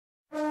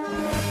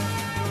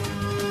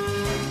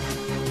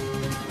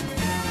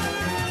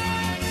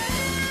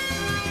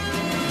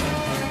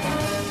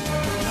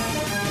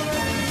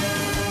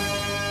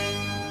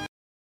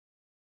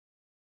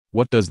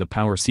What does the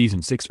Power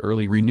Season 6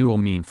 early renewal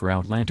mean for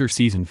Outlander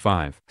Season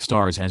 5?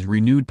 Starz has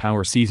renewed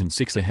Power Season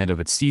 6 ahead of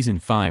its Season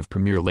 5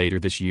 premiere later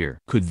this year.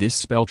 Could this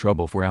spell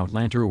trouble for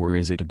Outlander, or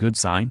is it a good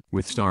sign?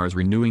 With Starz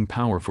renewing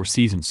Power for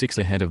Season 6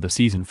 ahead of the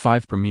Season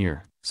 5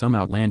 premiere, some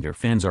Outlander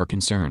fans are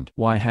concerned.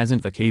 Why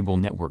hasn't the cable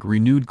network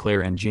renewed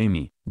Claire and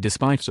Jamie,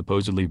 despite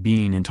supposedly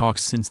being in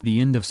talks since the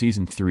end of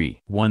Season 3?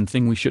 One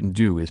thing we shouldn't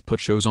do is put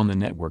shows on the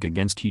network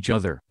against each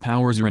other.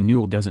 Power's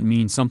renewal doesn't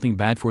mean something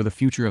bad for the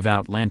future of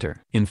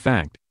Outlander. In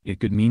fact, it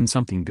could mean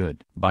something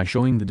good. By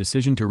showing the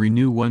decision to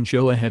renew one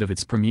show ahead of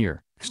its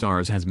premiere,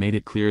 Starz has made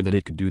it clear that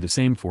it could do the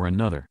same for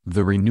another.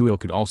 The renewal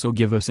could also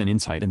give us an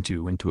insight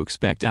into when to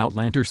expect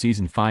Outlander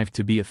Season 5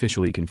 to be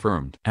officially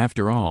confirmed.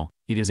 After all,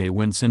 it is a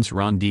win since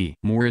Ron D.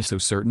 Moore is so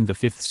certain the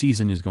 5th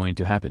season is going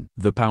to happen.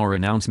 The Power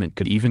announcement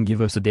could even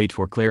give us a date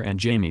for Claire and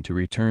Jamie to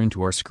return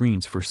to our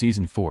screens for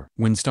Season 4.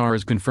 When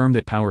Starz confirmed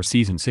that Power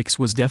Season 6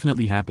 was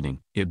definitely happening,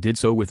 it did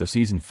so with a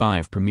Season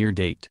 5 premiere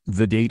date.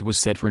 The date was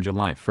set for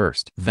July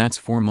 1st. That's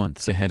 4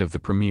 months ahead of the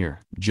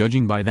premiere.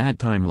 Judging by that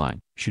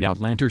timeline, should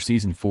Outlander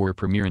Season 4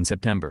 premiere in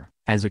September,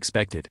 as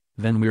expected,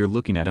 then we're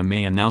looking at a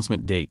May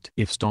announcement date.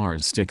 If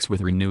Starz sticks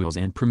with renewals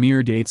and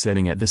premiere date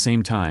setting at the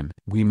same time,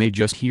 we may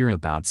just hear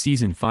about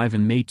Season 5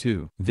 in May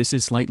too. This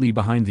is slightly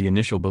behind the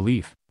initial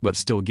belief, but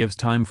still gives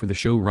time for the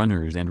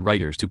showrunners and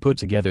writers to put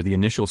together the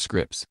initial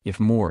scripts. If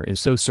Moore is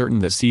so certain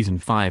that Season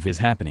 5 is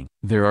happening,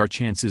 there are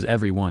chances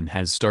everyone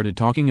has started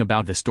talking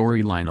about the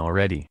storyline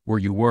already. Were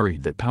you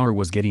worried that Power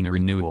was getting a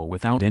renewal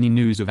without any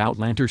news of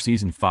Outlander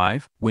Season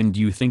 5? When do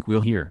you think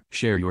we'll hear?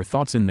 Share your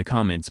thoughts in the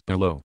comments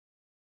below.